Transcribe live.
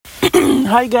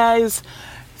Hi guys,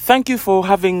 thank you for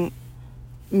having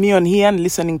me on here and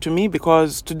listening to me,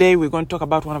 because today we're going to talk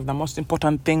about one of the most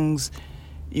important things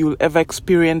you'll ever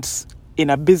experience in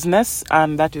a business,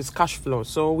 and that is cash flow.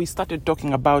 So we started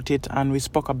talking about it and we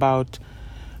spoke about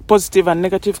positive and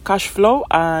negative cash flow.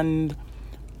 And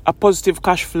a positive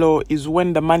cash flow is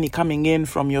when the money coming in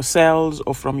from your sales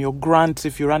or from your grants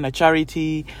if you run a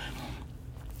charity,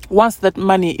 once that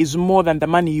money is more than the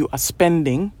money you are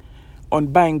spending on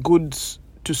buying goods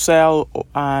to sell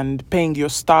and paying your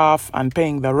staff and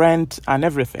paying the rent and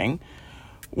everything,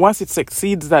 once it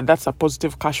exceeds that, that's a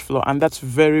positive cash flow, and that's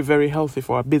very, very healthy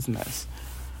for a business.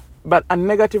 But a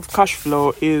negative cash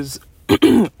flow is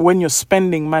when you're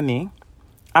spending money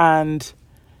and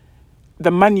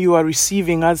the money you are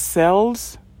receiving as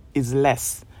sales is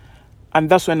less. And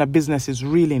that's when a business is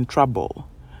really in trouble.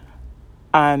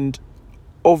 And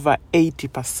over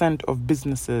 80% of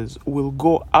businesses will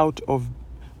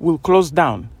close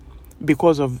down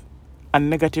because of a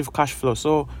negative cash flow.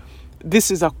 So this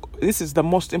is the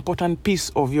most important piece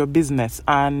of your business,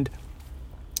 and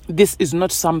this is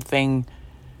not something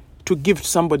to give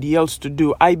somebody else to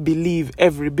do. I believe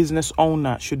every business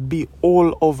owner should be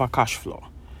all over cash flow.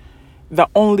 The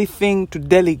only thing to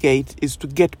delegate is to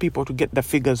get people to get the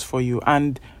figures for you,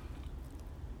 and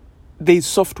there's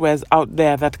softwares out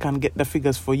there that can get the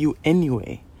figures for you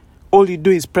anyway. All you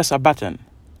do is press a button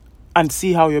and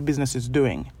see how your business is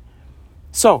doing.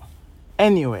 So,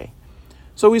 anyway,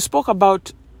 we spoke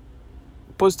about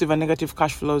positive and negative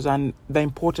cash flows and the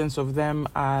importance of them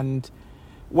and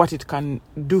what it can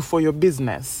do for your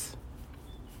business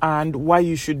and why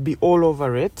you should be all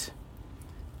over it.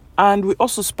 And we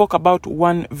also spoke about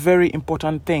one very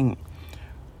important thing.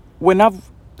 When I've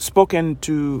spoken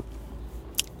to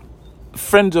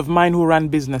friends of mine who run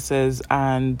businesses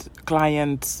and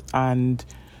clients and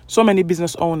so many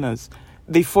business owners,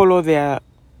 they follow their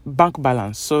bank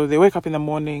balance. So they wake up in the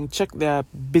morning, check their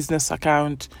business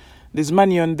account, there's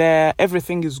money on there,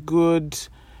 everything is good.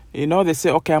 They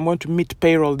say, okay, I'm going to meet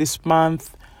payroll this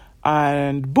month,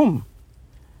 and boom,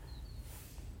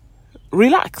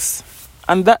 relax.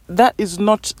 And that is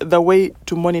not the way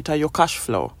to monitor your cash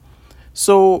flow.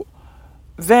 So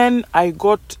then I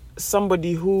got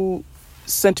somebody who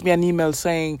sent me an email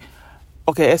saying,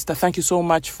 okay, Esther, thank you so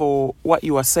much for what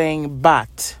you are saying,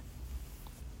 but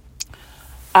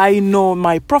I know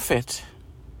my profit.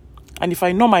 And if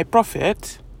I know my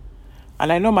profit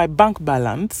and I know my bank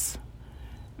balance,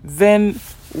 then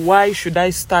why should I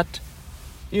start,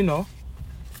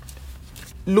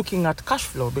 looking at cash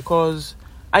flow? Because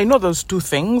I know those two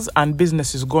things and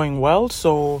business is going well,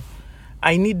 so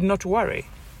I need not worry.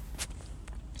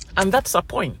 And that's a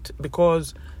point,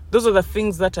 because those are the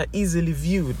things that are easily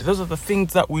viewed. Those are the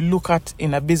things that we look at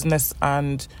in a business,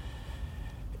 and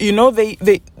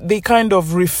they kind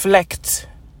of reflect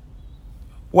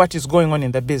what is going on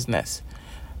in the business,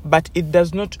 but it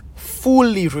does not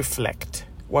fully reflect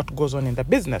what goes on in the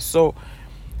business. So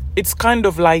it's kind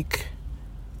of like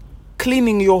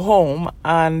cleaning your home,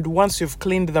 and once you've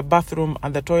cleaned the bathroom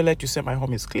and the toilet, you say, my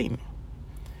home is clean.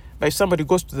 But if somebody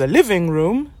goes to the living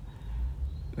room,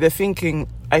 they're thinking,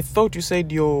 I thought you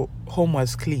said your home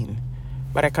was clean,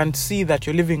 but I can see that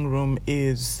your living room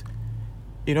is,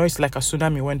 it's like a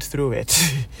tsunami went through it.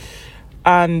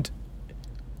 And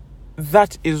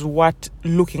that is what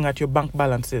looking at your bank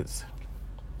balance is,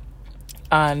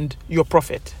 and your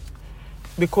profit.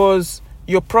 Because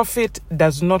your profit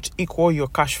does not equal your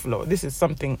cash flow. This is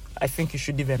something I think you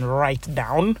should even write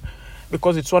down,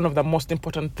 because it's one of the most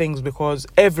important things, because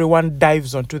everyone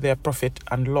dives onto their profit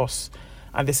and loss.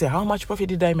 And they say, how much profit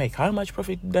did I make? How much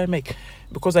profit did I make?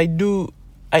 Because I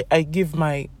give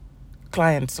my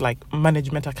clients like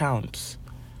management accounts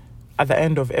at the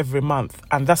end of every month.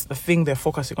 And that's the thing they're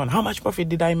focusing on. How much profit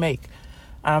did I make?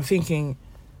 And I'm thinking,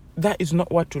 that is not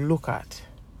what to look at.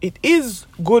 It is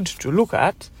good to look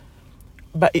at,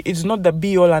 but it's not the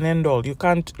be all and end all. You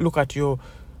can't look at your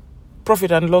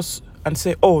profit and loss and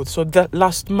say, oh, so that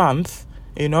last month,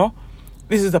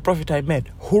 this is the profit I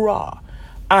made. Hurrah.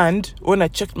 And when I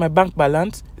checked my bank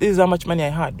balance, this is how much money I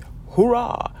had.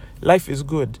 Hurrah! Life is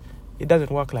good. It doesn't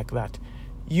work like that.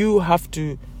 You have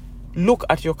to look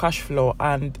at your cash flow,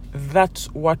 and that's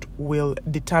what will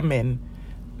determine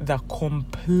the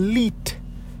complete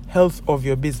health of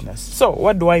your business. So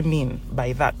what do I mean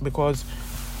by that? Because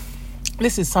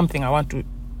this is something I want to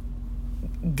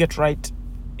get right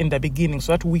in the beginning,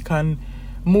 so that we can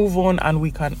move on and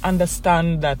we can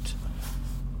understand that,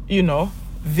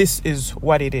 this is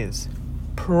what it is.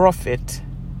 Profit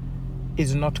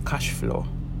is not cash flow.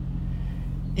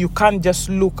 You can't just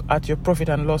look at your profit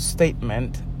and loss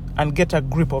statement and get a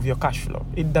grip of your cash flow.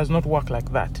 It does not work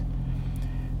like that.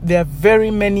 There are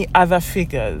very many other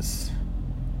figures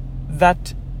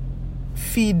that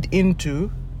feed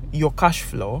into your cash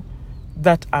flow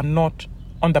that are not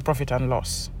on the profit and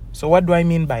loss. So what do I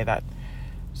mean by that?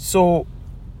 So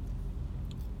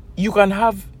you can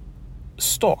have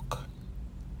stock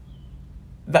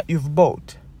that you've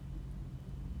bought.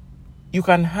 You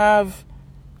can have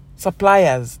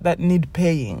suppliers that need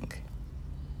paying.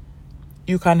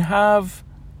 You can have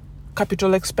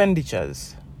capital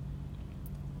expenditures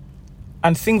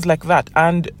and things like that.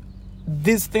 And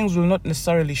these things will not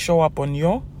necessarily show up on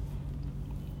your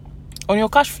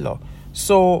cash flow.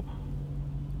 So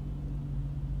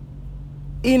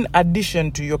in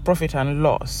addition to your profit and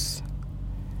loss,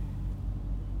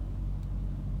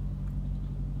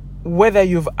 whether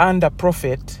you've earned a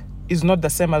profit is not the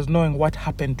same as knowing what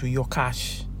happened to your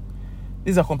cash.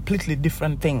 These are completely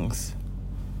different things.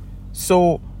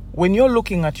 So when you're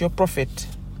looking at your profit,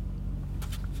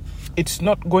 it's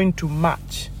not going to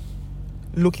match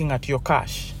looking at your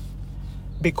cash.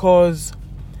 Because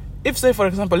if, say, for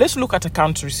example, let's look at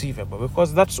accounts receivable,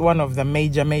 because that's one of the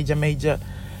major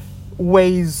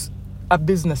ways a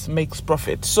business makes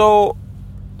profit. So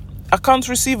accounts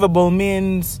receivable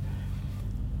means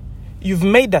you've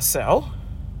made a sale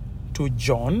to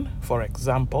John, for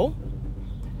example,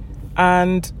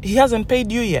 and he hasn't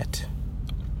paid you yet.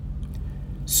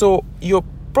 So your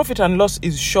profit and loss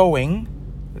is showing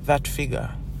that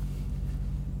figure.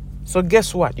 So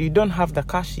guess what? You don't have the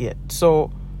cash yet.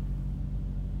 So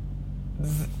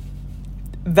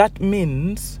that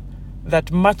means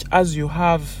that much as you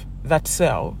have that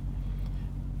sale,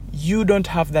 you don't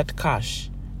have that cash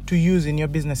to use in your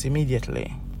business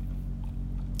immediately.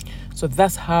 So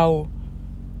that's how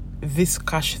this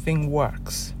cash thing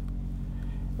works.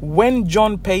 When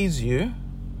John pays you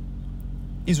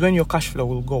is when your cash flow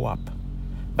will go up.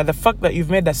 But the fact that you've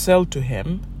made a sale to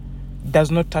him does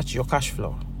not touch your cash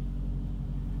flow.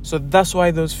 So that's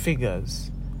why those figures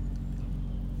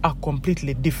are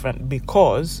completely different,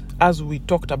 because as we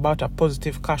talked about a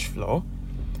positive cash flow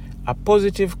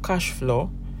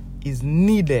is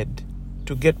needed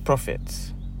to get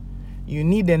profits. You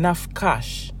need enough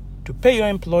cash to pay your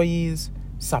employees,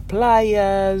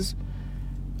 suppliers,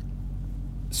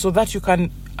 so that you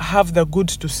can have the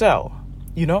goods to sell,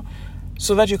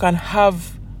 so that you can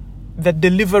have the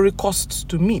delivery costs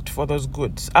to meet for those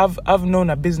goods. I've known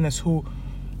a business who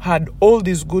had all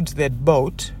these goods they'd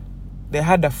bought. They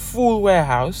had a full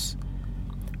warehouse,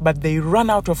 but they ran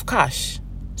out of cash.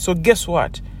 So guess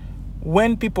what?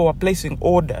 When people were placing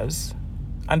orders,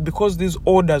 and because these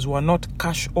orders were not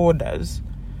cash orders,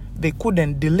 they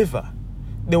couldn't deliver.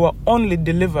 They were only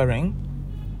delivering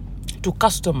to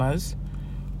customers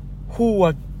who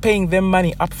were paying them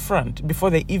money up front before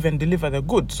they even deliver the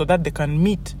goods, so that they can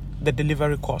meet the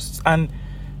delivery costs. And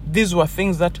these were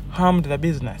things that harmed the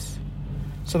business.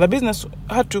 So the business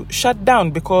had to shut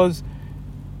down because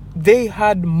they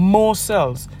had more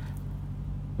sales.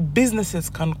 Businesses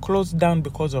can close down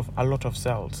because of a lot of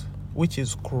sales, which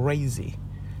is crazy.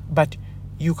 But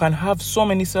you can have so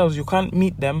many sales, you can't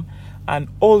meet them, and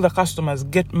all the customers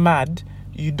get mad.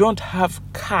 You don't have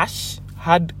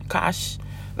hard cash.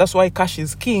 That's why cash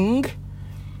is king.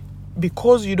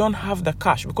 Because you don't have the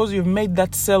cash, because you've made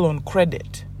that sale on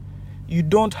credit, you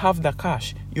don't have the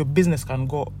cash, your business can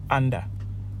go under.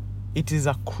 It is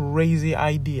a crazy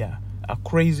idea, a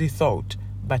crazy thought,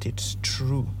 but it's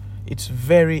true. It's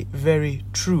very, very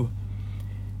true.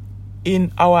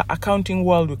 In our accounting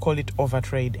world, we call it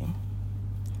overtrading,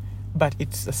 but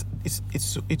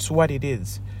it's what it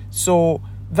is. So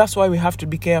that's why we have to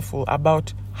be careful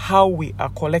about how we are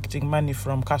collecting money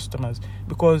from customers,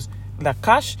 because the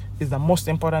cash is the most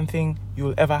important thing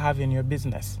you'll ever have in your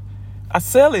business. A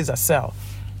sale is a sale,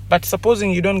 but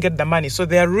supposing you don't get the money, so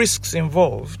there are risks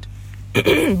involved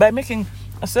by making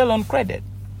a sale on credit.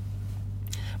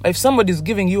 But if somebody is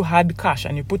giving you hard cash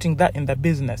and you're putting that in the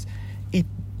business, it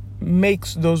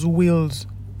makes those wheels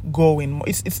go in more.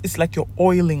 It's like you're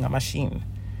oiling a machine.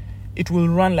 It will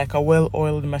run like a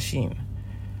well-oiled machine.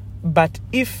 But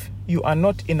if you are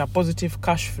not in a positive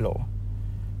cash flow,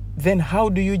 then how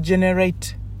do you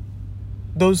generate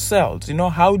those sales?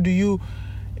 How do you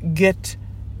get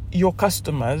your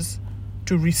customers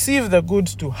to receive the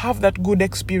goods, to have that good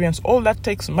experience? All that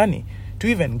takes money. To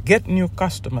even get new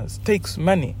customers takes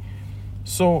money.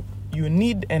 So you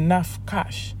need enough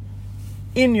cash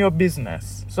in your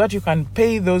business so that you can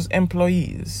pay those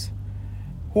employees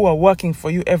who are working for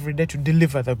you every day to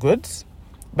deliver the goods.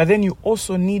 But then you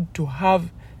also need to have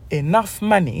enough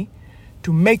money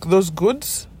to make those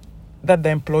goods that the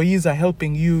employees are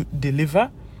helping you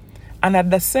deliver, And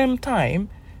at the same time,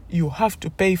 you have to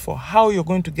pay for how you're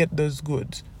going to get those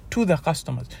goods to the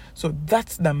customers. So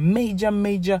that's the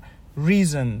major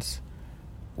reasons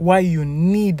why you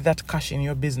need that cash in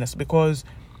your business, because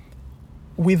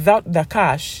without the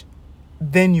cash,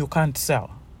 then you can't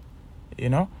sell,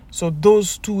 So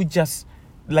those two just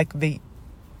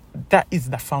that is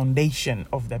the foundation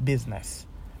of the business.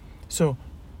 So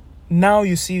now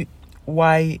you see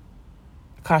why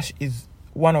cash is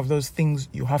one of those things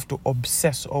you have to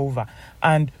obsess over,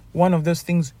 and one of those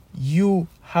things you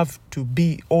have to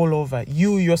be all over,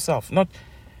 you yourself, not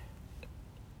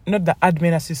the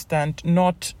admin assistant,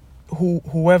 not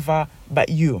whoever, but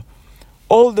you.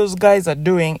 All those guys are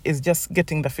doing is just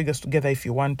getting the figures together if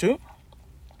you want to,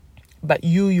 but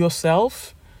you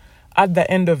yourself, at the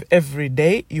end of every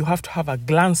day, you have to have a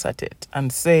glance at it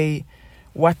and say,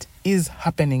 what is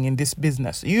happening in this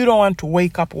business? You don't want to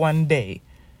wake up one day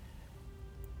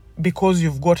because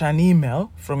you've got an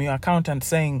email from your accountant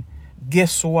saying,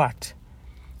 guess what?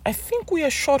 I think we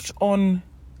are short on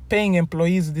paying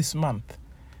employees this month.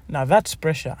 Now that's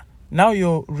pressure. Now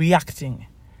you're reacting.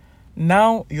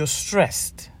 Now you're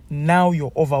stressed. Now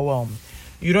you're overwhelmed.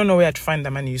 You don't know where to find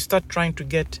the money. You start trying to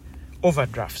get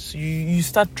overdrafts. You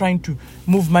start trying to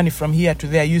move money from here to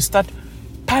there. You start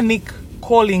panic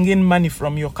calling in money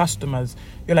from your customers.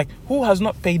 You're like, who has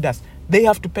not paid us? They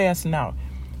have to pay us now.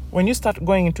 When you start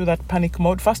going into that panic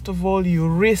mode, first of all, you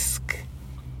risk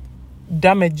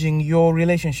damaging your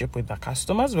relationship with the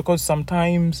customers, because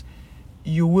sometimes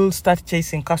you will start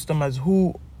chasing customers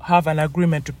who have an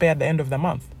agreement to pay at the end of the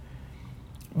month.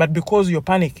 But because you're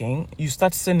panicking, you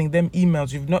start sending them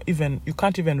emails you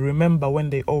can't even remember when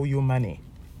they owe you money.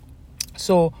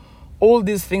 So all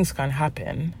these things can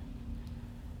happen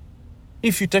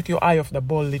if you take your eye off the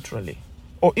ball, literally.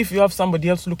 Or if you have somebody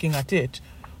else looking at it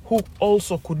who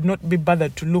also could not be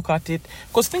bothered to look at it.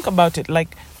 Because think about it,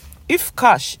 like, if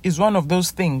cash is one of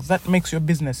those things that makes your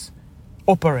business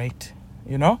operate,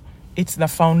 it's the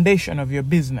foundation of your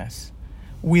business.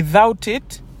 Without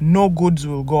it, no goods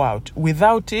will go out.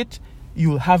 Without it,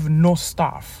 you'll have no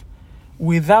staff.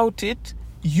 Without it,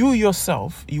 you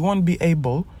yourself, you won't be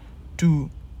able to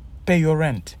pay your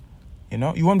rent.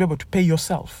 You won't be able to pay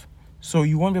yourself. So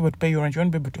you won't be able to pay your rent. You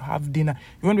won't be able to have dinner.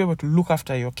 You won't be able to look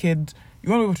after your kids.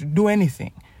 You won't be able to do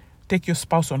anything. Take your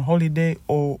spouse on holiday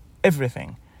or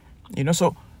everything.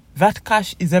 So that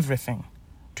cash is everything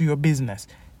to your business.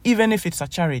 Even if it's a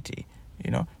charity,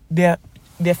 there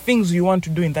are things you want to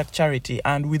do in that charity,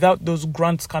 and without those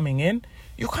grants coming in,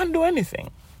 you can't do anything.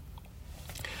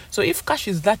 So if cash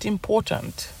is that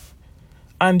important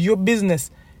and your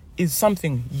business is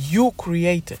something you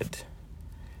created,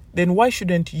 then why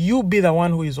shouldn't you be the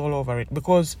one who is all over it?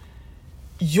 Because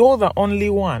you're the only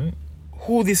one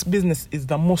who this business is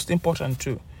the most important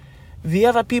to. The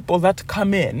other people that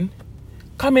come in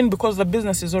because the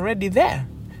business is already there.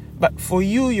 But for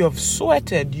you, you've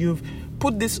sweated, you've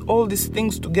put all these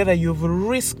things together, you've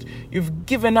risked, you've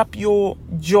given up your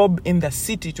job in the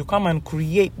city to come and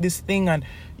create this thing, and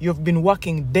you've been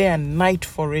working day and night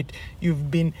for it.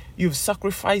 You've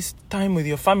sacrificed time with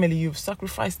your family, you've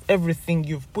sacrificed everything,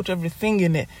 you've put everything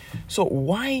in it. So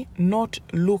why not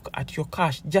look at your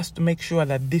cash just to make sure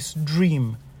that this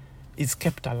dream is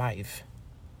kept alive?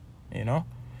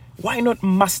 Why not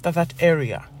master that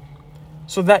area?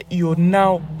 So that you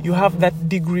have that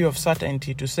degree of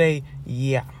certainty to say,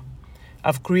 yeah,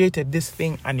 I've created this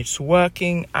thing and it's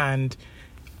working and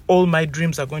all my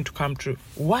dreams are going to come true.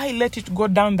 Why let it go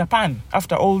down the pan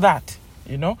after all that?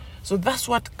 So that's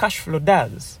what cash flow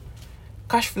does.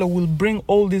 Cash flow will bring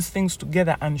all these things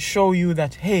together and show you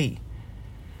that, hey,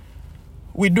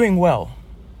 we're doing well.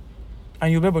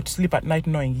 And you'll be able to sleep at night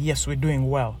knowing, yes, we're doing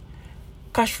well.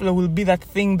 Cash flow will be that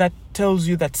thing that tells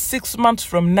you that 6 months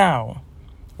from now,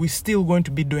 we're still going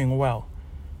to be doing well.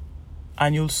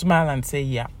 And you'll smile and say,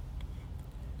 yeah,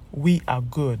 we are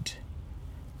good.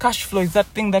 Cash flow is that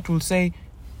thing that will say,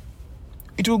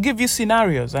 it will give you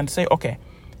scenarios and say, okay,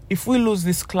 if we lose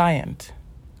this client,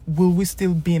 will we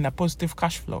still be in a positive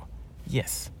cash flow?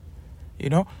 Yes.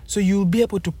 So you'll be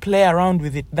able to play around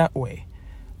with it that way.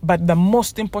 But the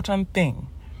most important thing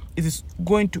is it's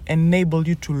going to enable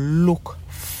you to look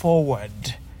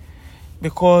forward,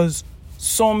 because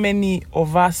so many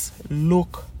of us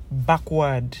look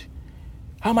backward.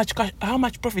 How much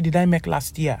profit did I make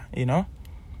last year?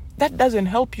 That doesn't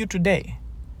help you today.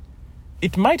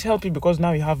 It might help you because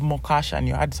now you have more cash and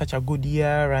you had such a good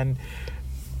year and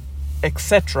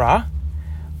etc.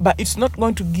 But it's not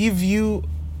going to give you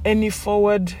any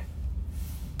forward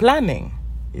planning.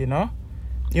 You're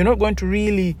not going to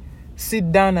really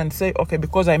sit down and say, okay,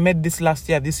 because I made this last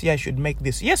year, this year I should make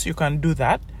this. Yes, you can do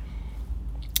that.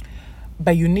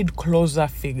 but you need closer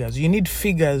figures. You need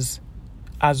figures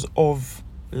as of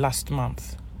last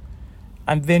month.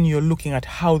 And then you're looking at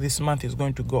how this month is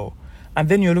going to go. And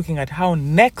then you're looking at how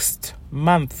next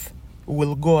month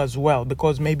will go as well,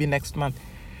 because maybe next month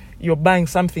you're buying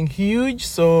something huge,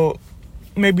 so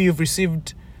maybe you've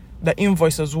received the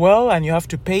invoice as well and you have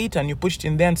to pay it, and you push it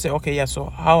in there and say, okay, yeah, so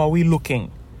how are we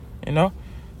looking?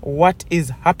 What is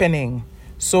happening?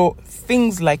 So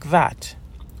things like that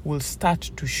will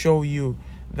start to show you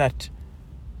that,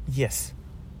 yes,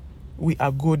 we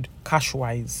are good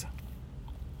cash-wise.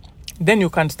 Then you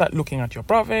can start looking at your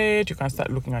profit, you can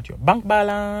start looking at your bank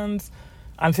balance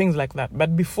and things like that.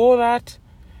 But before that,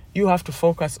 you have to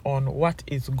focus on what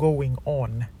is going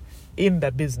on in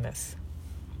the business.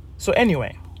 So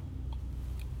anyway,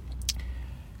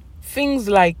 things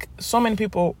like, so many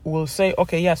people will say,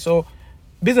 okay, yeah, so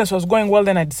business was going well,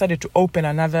 then I decided to open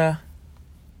another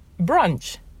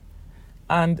branch.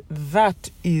 And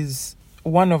that is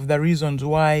one of the reasons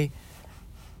why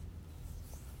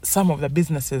some of the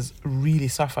businesses really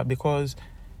suffer, because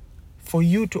for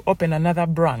you to open another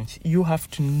branch, you have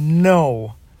to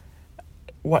know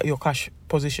what your cash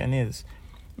position is,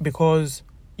 because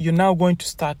you're now going to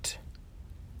start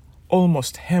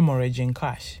almost hemorrhaging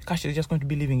cash. Cash is just going to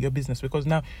be leaving your business because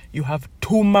now you have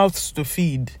 2 mouths to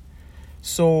feed.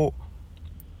 So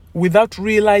without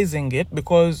realizing it,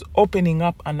 because opening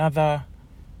up another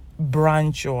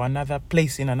branch or another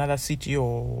place in another city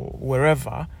or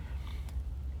wherever,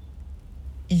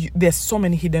 there's so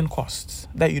many hidden costs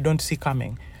that you don't see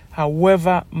coming.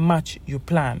 However much you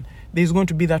plan, there's going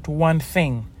to be that one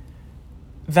thing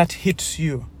that hits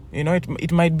you.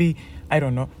 It might be, I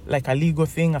don't know, like a legal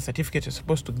thing, a certificate you're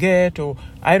supposed to get, or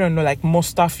I don't know, like more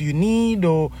stuff you need,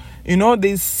 or,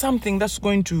 there's something that's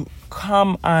going to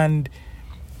come. And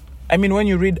I mean, when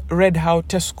you read how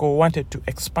Tesco wanted to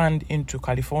expand into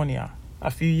California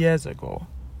a few years ago,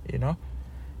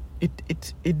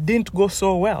 it didn't go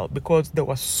so well because there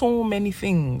were so many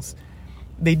things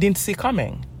they didn't see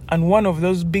coming. And one of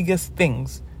those biggest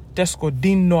things Tesco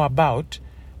didn't know about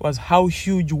was how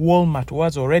huge Walmart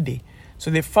was already. So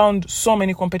they found so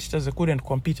many competitors they couldn't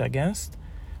compete against,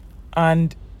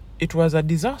 and it was a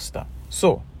disaster.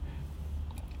 So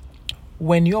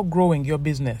when you're growing your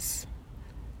business,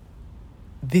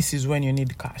 this is when you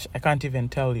need cash. I can't even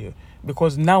tell you,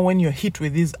 because now when you're hit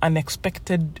with these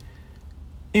unexpected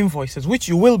invoices, which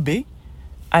you will be,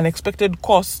 unexpected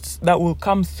costs that will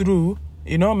come through,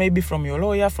 maybe from your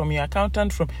lawyer, from your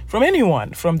accountant, from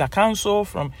anyone, from the council,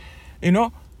 from,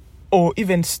 or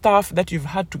even staff that you've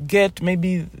had to get.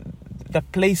 Maybe the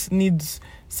place needs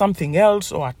something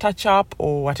else or a touch-up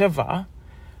or whatever,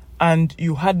 and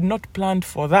you had not planned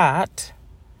for that,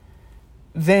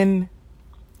 then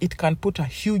it can put a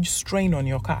huge strain on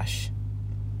your cash.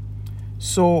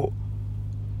 So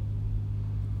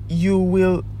you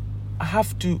will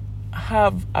have to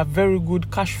have a very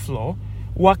good cash flow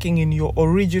working in your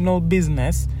original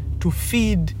business to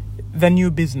feed the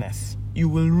new business. You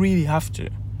will really have to.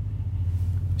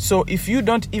 So if you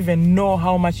don't even know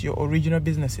how much your original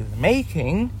business is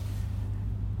making,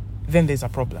 then there's a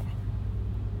problem.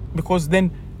 Because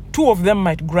then 2 of them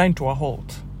might grind to a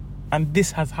halt. And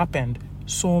this has happened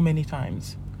so many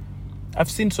times. I've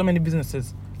seen so many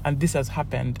businesses and this has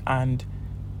happened, and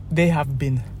they have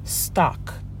been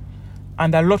stuck.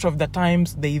 And a lot of the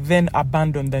times they then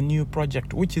abandon the new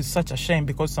project, which is such a shame,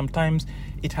 because sometimes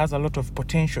it has a lot of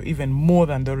potential, even more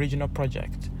than the original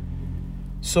project.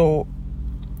 So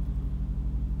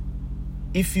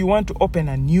if you want to open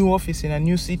a new office in a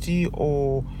new city,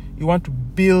 or you want to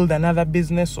build another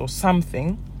business or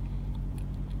something,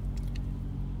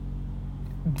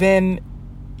 then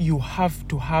you have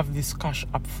to have this cash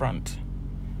up front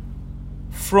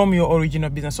from your original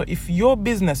business. So if your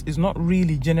business is not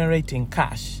really generating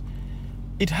cash,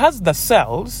 it has the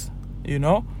sales,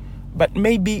 but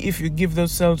maybe if you give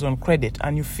those sales on credit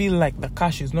and you feel like the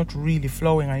cash is not really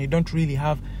flowing and you don't really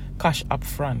have cash up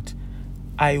front,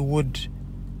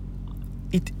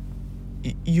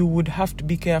 you would have to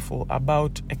be careful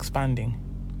about expanding.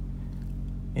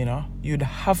 You'd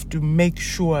have to make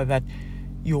sure that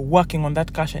you're working on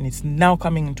that cash and it's now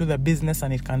coming into the business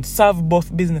and it can serve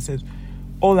both businesses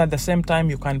all at the same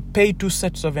time. You can pay 2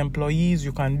 sets of employees,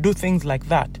 you can do things like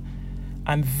that.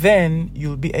 And then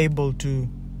you'll be able to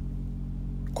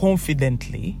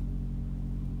confidently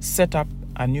set up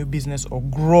a new business or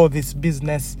grow this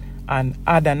business and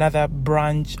add another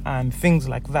branch and things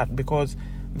like that, because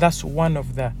that's one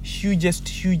of the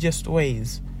hugest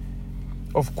ways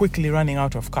of quickly running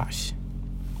out of cash.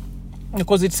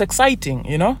 Because it's exciting,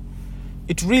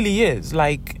 It really is.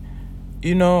 Like,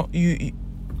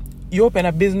 you open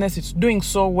a business, it's doing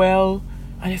so well,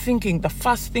 and you're thinking the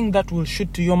first thing that will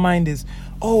shoot to your mind is,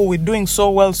 oh, we're doing so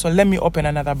well, so let me open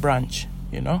another branch,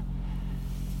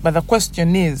 But the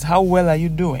question is, how well are you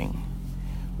doing?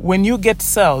 When you get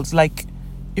sales, like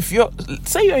if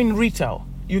say you're in retail,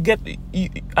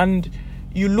 and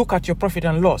you look at your profit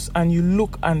and loss, and you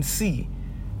look and see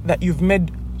that you've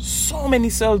made so many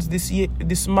sales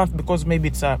this month, because maybe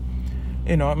it's a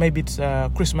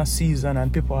Christmas season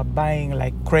and people are buying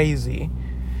like crazy.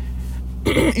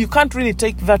 You can't really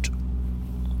take that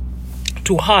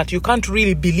to heart. You can't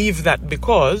really believe that,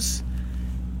 because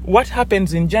what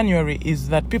happens in January is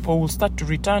that people will start to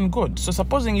return goods. So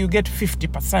supposing you get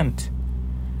 50%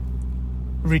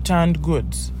 returned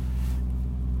goods,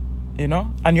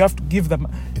 and you have to give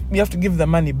the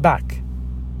money back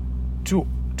to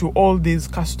all these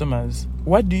customers.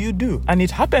 What do? And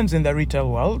it happens in the retail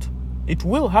world. It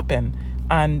will happen,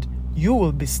 and you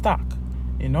will be stuck,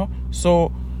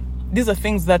 So these are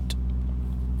things that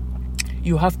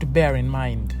you have to bear in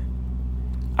mind,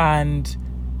 and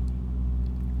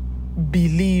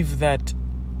believe that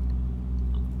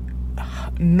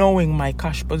knowing my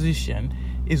cash position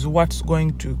is what's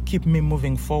going to keep me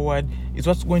moving forward, is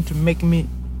what's going to make me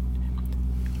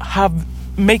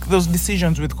make those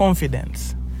decisions with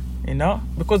confidence,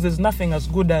 because there's nothing as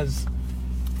good as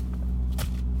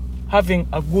having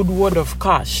a good word of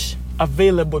cash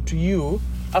available to you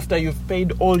after you've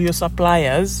paid all your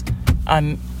suppliers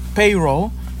and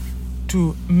payroll,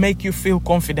 to make you feel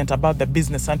confident about the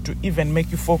business and to even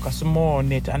make you focus more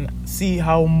on it and see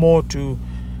how more to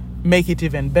make it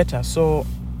even better. So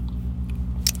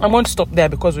I won't stop there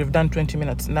because we've done 20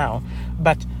 minutes now,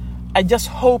 but I just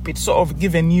hope it's sort of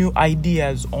given you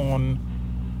ideas on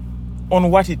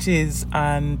what it is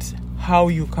and how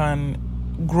you can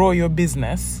grow your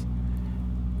business,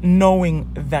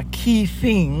 knowing the key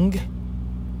thing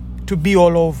to be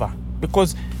all over.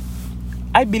 Because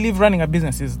I believe running a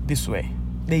business is this way.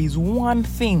 There is one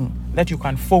thing that you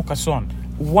can focus on,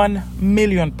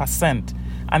 1,000,000%,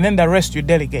 and then the rest you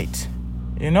delegate.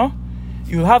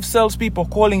 You'll have salespeople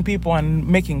calling people and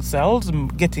making sales,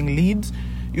 getting leads.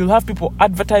 You'll have people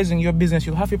advertising your business.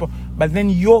 You'll have people, but then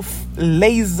you're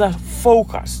laser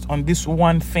focused on this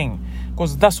one thing,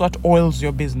 because that's what oils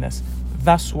your business.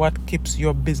 That's what keeps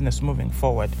your business moving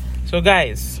forward. So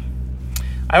guys,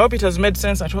 I hope it has made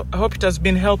sense. I hope it has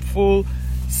been helpful.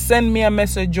 Send me a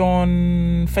message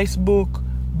on Facebook,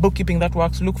 Bookkeeping That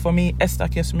Works. Look for me, Esther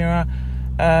Kesmira.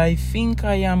 I think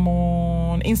I am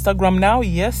on Instagram now.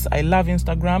 Yes, I love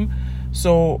Instagram.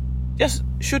 So just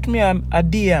shoot me a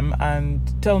DM and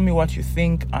tell me what you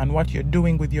think and what you're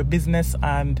doing with your business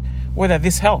and whether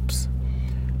this helps.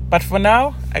 But for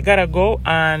now, I gotta go,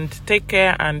 and take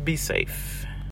care and be safe.